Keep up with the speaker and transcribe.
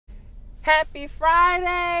Happy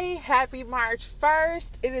Friday. Happy March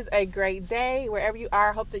 1st. It is a great day wherever you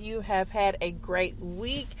are. I hope that you have had a great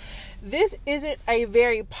week. This isn't a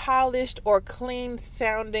very polished or clean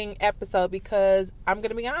sounding episode because I'm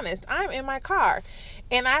going to be honest, I'm in my car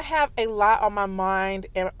and I have a lot on my mind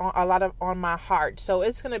and a lot on my heart. So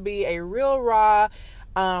it's going to be a real raw,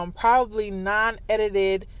 probably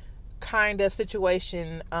non-edited kind of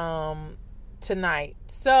situation tonight.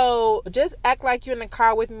 So just act like you're in the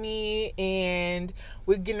car with me and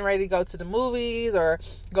we're getting ready to go to the movies or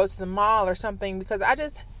go to the mall or something, because I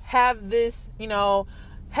just have this,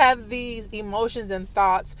 have these emotions and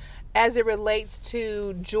thoughts as it relates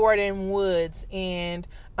to Jordyn Woods and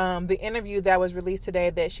the interview that was released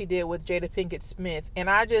today that she did with Jada Pinkett Smith. And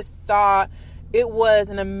I just thought it was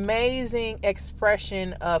an amazing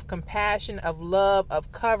expression of compassion, of love, of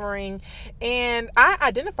covering, and I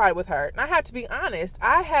identified with her. And I have to be honest,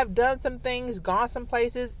 I have done some things, gone some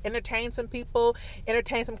places, entertained some people,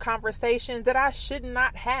 entertained some conversations that I should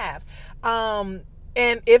not have. And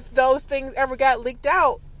if those things ever got leaked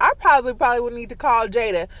out, I probably would need to call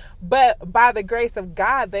Jada. But by the grace of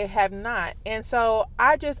God, they have not. And so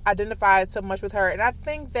I just identified so much with her. And I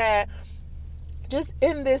think that just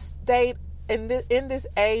in this state, in this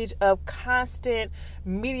age of constant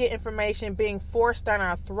media information being forced down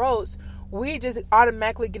our throats, we just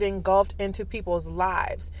automatically get engulfed into people's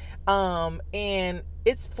lives. And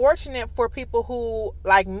it's fortunate for people who,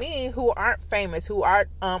 like me, who aren't famous, who aren't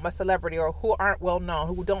a celebrity, or who aren't well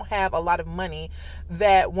known, who don't have a lot of money,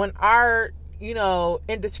 that when our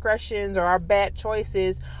indiscretions or our bad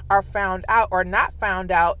choices are found out or not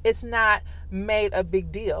found out, it's not made a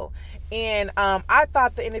big deal. And I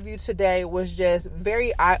thought the interview today was just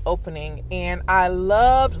very eye-opening, and I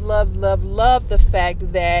loved the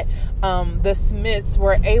fact that the Smiths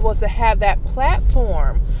were able to have that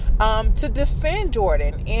platform to defend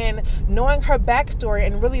Jordyn, and knowing her backstory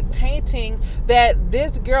and really painting that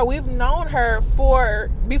this girl, we've known her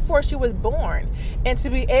before she was born, and to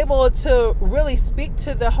be able to really speak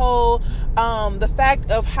to the whole the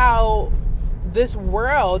fact of how this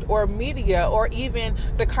world or media or even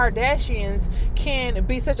the Kardashians can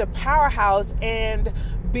be such a powerhouse and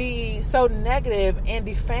be so negative and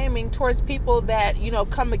defaming towards people that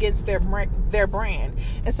come against their brand.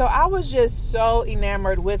 And so I was just so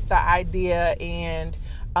enamored with the idea and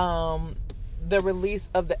the release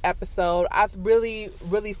of the episode. I really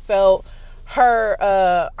felt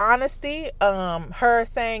her honesty, her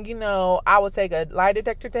saying, I will take a lie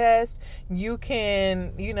detector test. You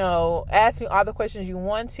can, ask me all the questions you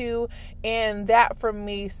want to. And that for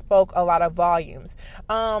me spoke a lot of volumes.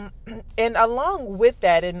 And along with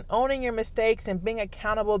that, and owning your mistakes and being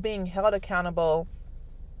accountable, being held accountable,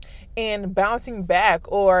 and bouncing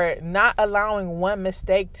back or not allowing one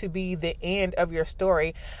mistake to be the end of your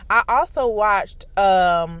story. I also watched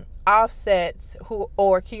Offset's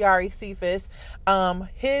Kiari Cephas,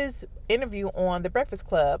 his interview on The Breakfast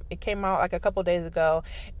Club. It came out like a couple days ago,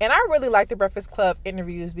 and I really like The Breakfast Club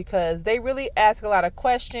interviews because they really ask a lot of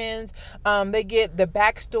questions. They get the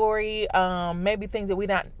backstory, maybe things that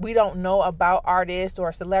we don't know about artists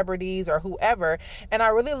or celebrities or whoever, and I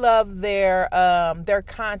really love their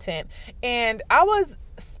content. And I was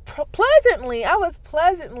pleasantly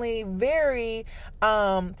very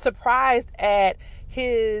surprised at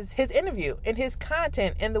his interview and his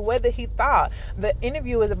content and the way that he thought. The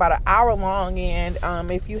interview is about an hour long, and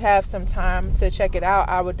if you have some time to check it out,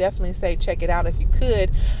 I would definitely say check it out if you could.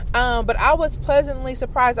 But I was pleasantly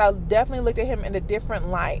surprised. I definitely looked at him in a different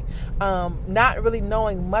light, not really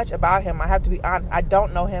knowing much about him. I have to be honest, I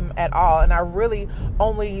don't know him at all, and I really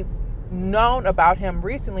only known about him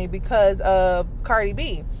recently because of Cardi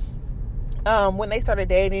B. When they started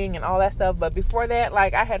dating and all that stuff. But before that,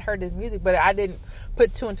 I had heard his music, but I didn't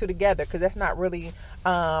put two and two together because that's not really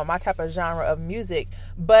my type of genre of music.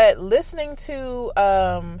 But listening to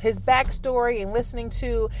his backstory and listening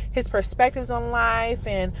to his perspectives on life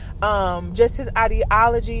and just his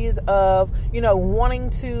ideologies of wanting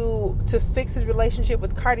to fix his relationship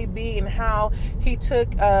with Cardi B, and how he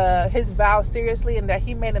took his vow seriously, and that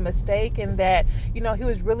he made a mistake, and that he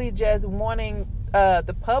was really just wanting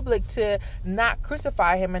the public to not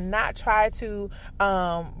crucify him and not try to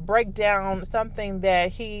break down something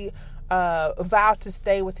that he vowed to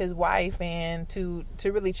stay with his wife and to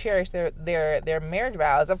really cherish their marriage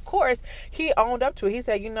vows. Of course, he owned up to it. He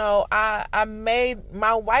said, I made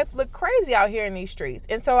my wife look crazy out here in these streets,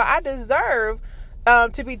 and so I deserve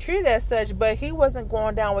to be treated as such. But he wasn't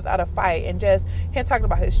going down without a fight, and just him talking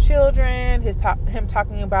about his children, him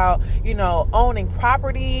talking about owning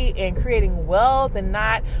property and creating wealth, and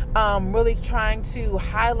not really trying to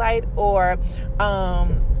highlight or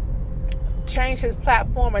change his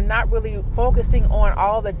platform and not really focusing on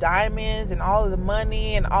all the diamonds and all of the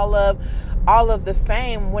money and all of the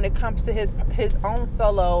fame when it comes to his own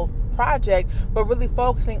solo project, but really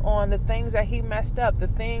focusing on the things that he messed up, the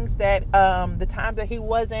things that the times that he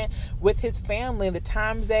wasn't with his family, the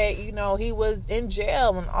times that he was in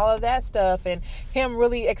jail and all of that stuff, and him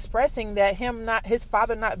really expressing that his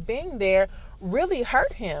father not being there really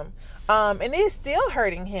hurt him, and it is still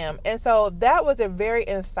hurting him. And so that was a very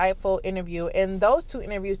insightful interview. And those two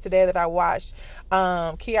interviews today that I watched,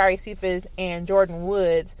 Kiara Cephas and Jordyn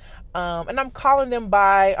Woods, and I'm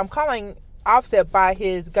calling Offset by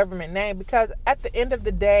his government name, because at the end of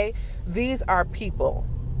the day, these are people.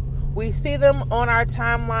 We see them on our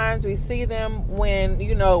timelines. We see them when,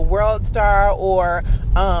 World Star or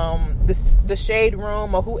the Shade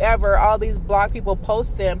Room or whoever, all these blog people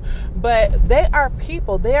post them. But they are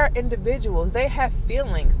people. They are individuals. They have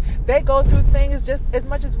feelings. They go through things just as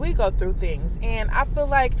much as we go through things. And I feel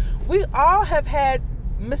like we all have had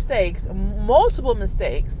mistakes, multiple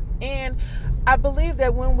mistakes. And I believe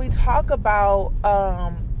that when we talk about,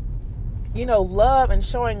 love and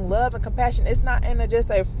showing love and compassion, it's not in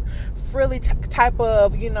just a frilly type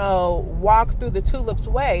of, walk through the tulips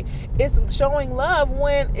way. It's showing love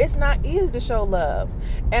when it's not easy to show love.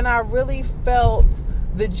 And I really felt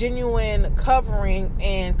the genuine covering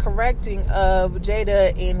and correcting of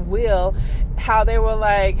Jada and Will, how they were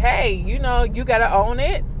like, hey, you got to own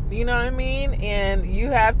it. You know what I mean? And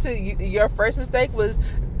you have to, your first mistake was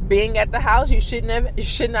being at the house. You should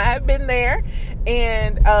not have been there.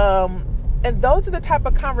 And those are the type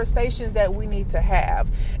of conversations that we need to have,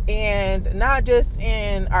 and not just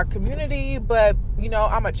in our community, but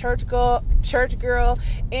I'm a church girl,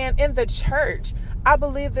 and in the church, I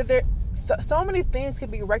believe that so many things can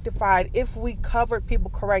be rectified if we covered people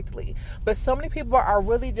correctly. But so many people are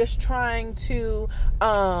really just trying to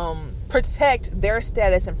protect their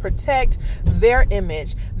status and protect their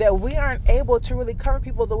image, that we aren't able to really cover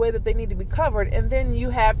people the way that they need to be covered. And then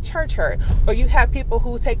you have church hurt, or you have people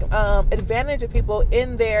who take advantage of people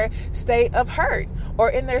in their state of hurt or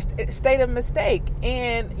in their state of mistake,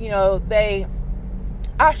 and they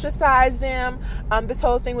ostracize them. This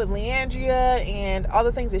whole thing with Leandria and all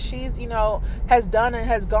the things that she's has done and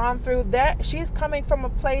has gone through, that she's coming from a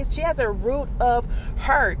place, she has a root of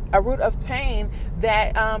hurt, a root of pain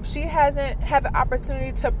that she hasn't had the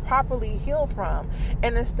opportunity to properly heal from.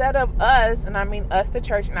 And instead of us, and I mean us, the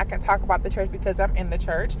church, and I can talk about the church because I'm in the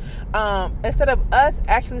church, instead of us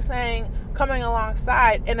actually coming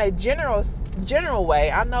alongside in a general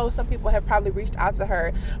way, I know some people have probably reached out to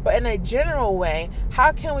her, but in a general way,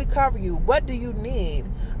 how can we cover you? What do you need?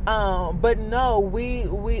 But no,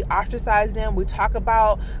 we ostracize them. We talk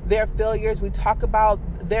about their failures. We talk about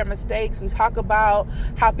their mistakes. We talk about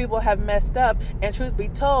how people have messed up. And truth be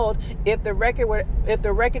told, if the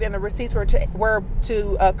record and the receipts were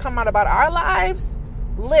to come out about our lives,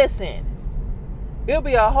 listen, it'll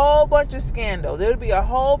be a whole bunch of scandals. There'll be a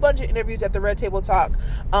whole bunch of interviews at the Red Table Talk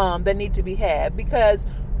that need to be had, because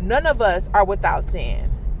none of us are without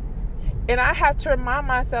sin. And I have to remind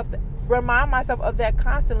myself of that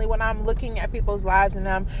constantly when I'm looking at people's lives and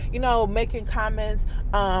I'm, making comments,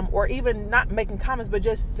 or even not making comments, but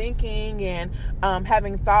just thinking and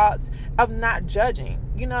having thoughts of not judging.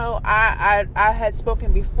 I had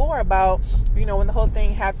spoken before about, when the whole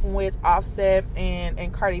thing happened with Offset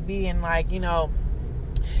and Cardi B, and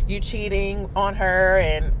you cheating on her,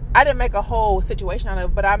 and I didn't make a whole situation out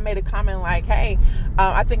of it, but I made a comment like, hey,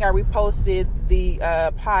 I think I reposted the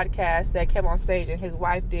podcast that Kev on Stage and his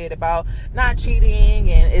wife did about not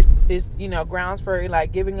cheating, and it's grounds for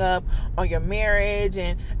giving up on your marriage.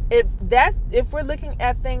 And if we're looking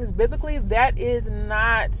at things biblically, that is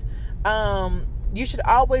not, you should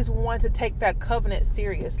always want to take that covenant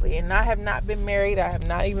seriously. And I have not been married. I have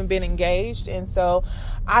not even been engaged. And so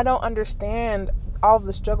I don't understand all of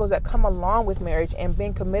the struggles that come along with marriage and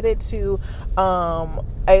being committed to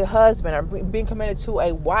a husband or being committed to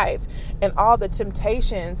a wife, and all the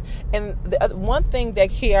temptations. And the one thing that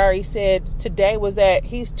Kiara said today was that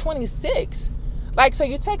he's 26. So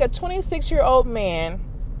you take a 26-year-old man,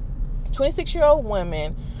 26-year-old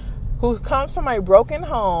woman who comes from a broken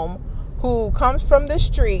home, who comes from the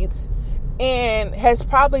streets, and has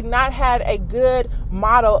probably not had a good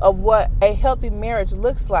model of what a healthy marriage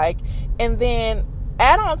looks like. And then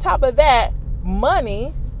add on top of that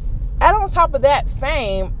money, add on top of that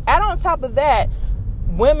fame, add on top of that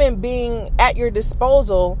women being at your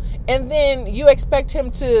disposal, and then you expect him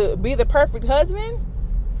to be the perfect husband?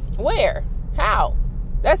 Where? How?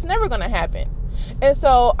 That's never going to happen. And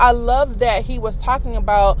so I love that he was talking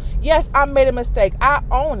about, yes, I made a mistake. I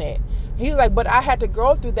own it. He's like, but I had to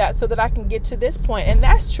go through that so that I can get to this point. And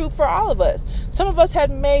that's true for all of us. Some of us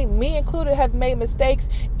me included, have made mistakes,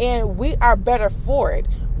 and we are better for it.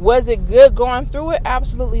 Was it good going through it?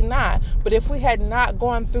 Absolutely not. But if we had not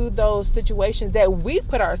gone through those situations that we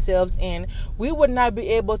put ourselves in, we would not be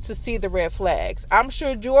able to see the red flags. I'm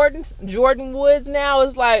sure Jordyn Woods now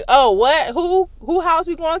is like, oh, what? Who house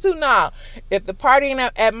we going to? Nah. If the party ain't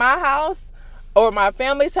at my house or my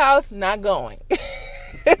family's house, not going.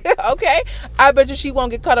 Okay, I bet you she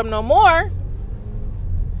won't get cut up no more.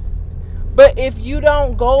 But if you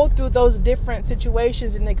don't go through those different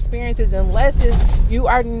situations and experiences and lessons, you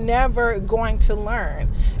are never going to learn.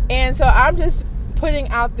 And so I'm just putting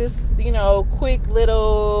out this, quick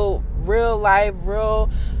little real life, real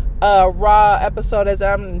raw episode as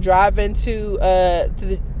I'm driving to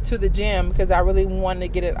the gym, because I really wanted to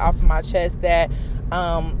get it off my chest that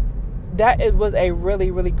it was a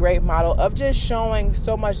really, really great model of just showing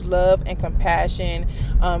so much love and compassion,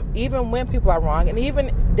 even when people are wrong. And even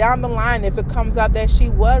down the line, if it comes out that she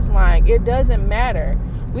was lying, it doesn't matter.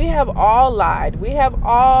 We have all lied. We have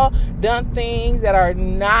all done things that are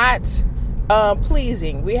not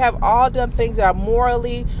pleasing. We have all done things that are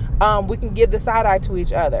morally, we can give the side eye to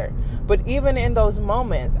each other. But even in those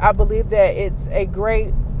moments, I believe that it's a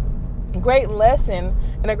great lesson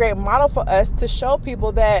and a great model for us to show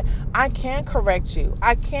people that I can correct you,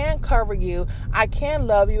 I can cover you, I can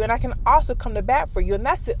love you, and I can also come to bat for you. And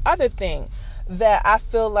that's the other thing that I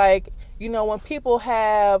feel like, when people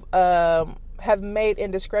have made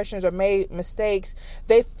indiscretions or made mistakes,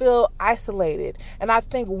 they feel isolated. And I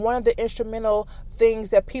think one of the instrumental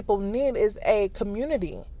things that people need is a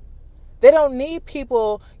community. They don't need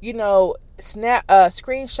people,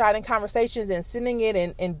 screenshotting conversations and sending it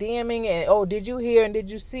and DMing and, oh, did you hear and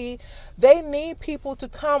did you see? They need people to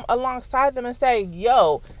come alongside them and say,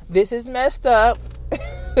 yo, this is messed up.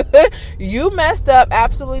 You messed up,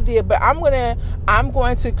 absolutely did, but I'm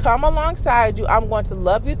going to come alongside you. I'm going to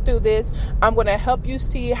love you through this. I'm going to help you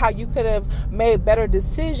see how you could have made better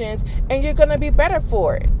decisions, and you're going to be better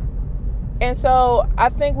for it. And so I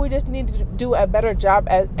think we just need to do a better job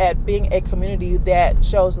at being a community that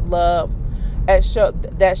shows love,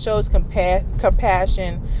 that shows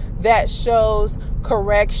compassion, that shows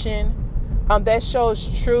correction, that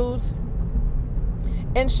shows truth,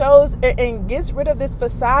 and gets rid of this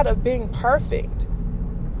facade of being perfect.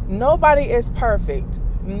 Nobody is perfect.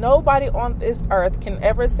 Nobody on this earth can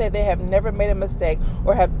ever say they have never made a mistake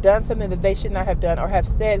or have done something that they should not have done or have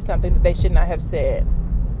said something that they should not have said.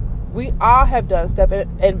 We all have done stuff,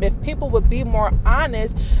 and if people would be more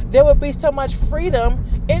honest, there would be so much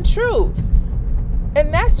freedom in truth.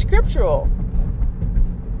 And that's scriptural.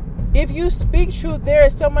 If you speak truth, there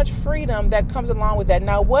is so much freedom that comes along with that.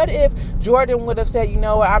 Now, what if Jordyn would have said,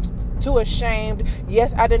 I'm too ashamed.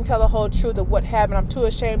 Yes, I didn't tell the whole truth of what happened. I'm too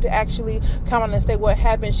ashamed to actually come on and say what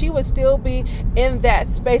happened. She would still be in that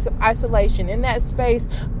space of isolation, in that space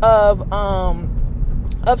of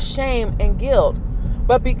shame and guilt.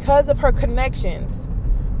 But because of her connections,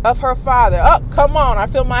 of her father, oh, come on, I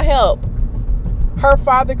feel my help. Her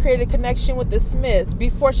father created a connection with the Smiths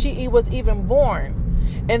before she was even born.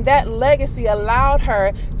 And that legacy allowed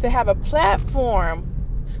her to have a platform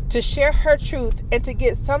to share her truth and to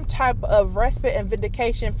get some type of respite and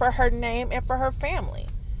vindication for her name and for her family.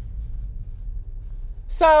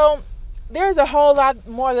 So there's a whole lot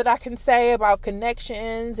more that I can say about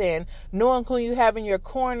connections and knowing who you have in your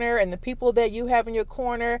corner, and the people that you have in your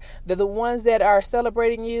corner. They're the ones that are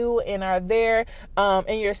celebrating you and are there.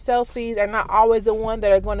 And your selfies are not always the one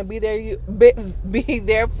that are going to be there. Be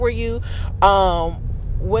there for you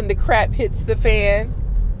when the crap hits the fan.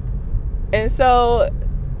 And so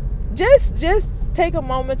just take a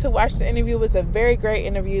moment to watch the interview. It was a very great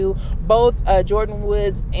interview. Both Jordyn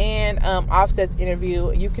Woods and Offset's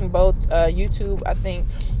interview. You can both YouTube, I think.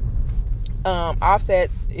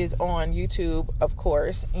 Offset's is on YouTube, of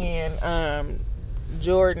course, and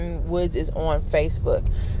Jordyn Woods is on Facebook.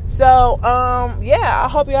 So I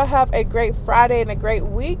hope y'all have a great Friday and a great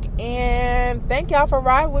week, and thank y'all for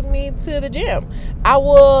riding with me to the gym. I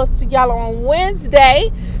will see y'all on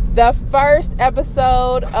Wednesday, the first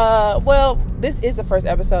episode. This is the first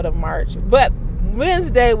episode of March, but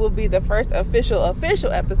Wednesday will be the first official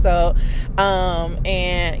episode.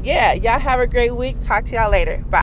 Y'all have a great week. Talk to y'all later. Bye.